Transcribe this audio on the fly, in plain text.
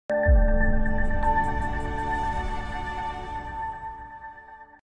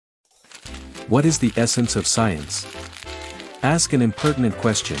What is the essence of science? Ask an impertinent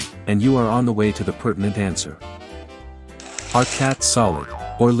question, and you are on the way to the pertinent answer. Are cats solid,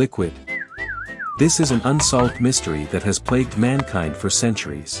 or liquid? This is an unsolved mystery that has plagued mankind for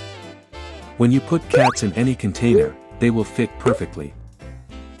centuries. When you put cats in any container, they will fit perfectly.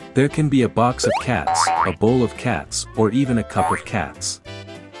 There can be a box of cats, a bowl of cats, or even a cup of cats.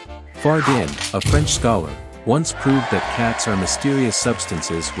 Fardin, a French scholar, once proved that cats are mysterious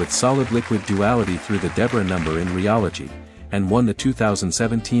substances with solid-liquid duality through the Deborah number in rheology, and won the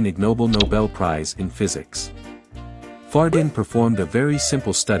 2017 Ig Nobel Prize in physics. Fardin performed a very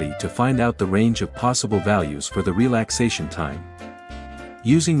simple study to find out the range of possible values for the relaxation time.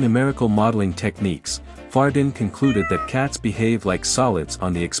 Using numerical modeling techniques, Fardin concluded that cats behave like solids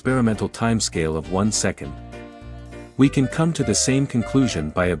on the experimental timescale of 1 second. We can come to the same conclusion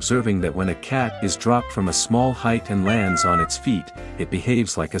by observing that when a cat is dropped from a small height and lands on its feet, it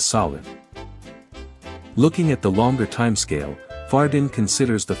behaves like a solid. Looking at the longer timescale, Fardin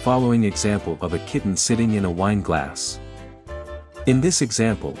considers the following example of a kitten sitting in a wine glass. In this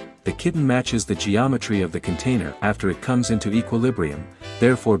example, the kitten matches the geometry of the container after it comes into equilibrium,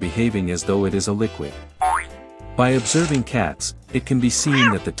 therefore behaving as though it is a liquid. By observing cats, it can be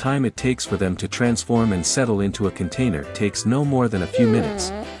seen that the time it takes for them to transform and settle into a container takes no more than a few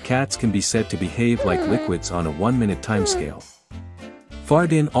minutes. Cats can be said to behave like liquids on a 1-minute timescale.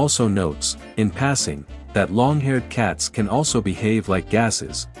 Fardin also notes, in passing, that long-haired cats can also behave like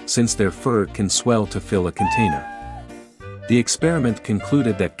gases, since their fur can swell to fill a container. The experiment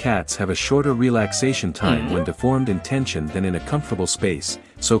concluded that cats have a shorter relaxation time when deformed in tension than in a comfortable space,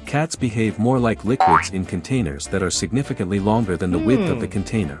 so cats behave more like liquids in containers that are significantly longer than the width of the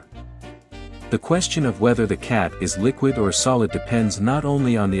container. The question of whether the cat is liquid or solid depends not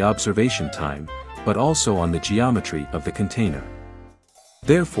only on the observation time, but also on the geometry of the container.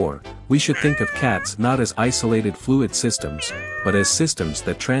 Therefore, we should think of cats not as isolated fluid systems, but as systems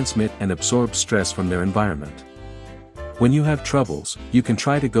that transmit and absorb stress from their environment. When you have troubles, you can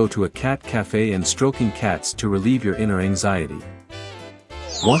try to go to a cat cafe and stroking cats to relieve your inner anxiety.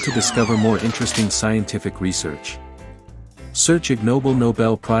 Want to discover more interesting scientific research? Search Ig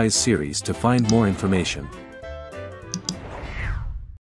Nobel Prize series to find more information.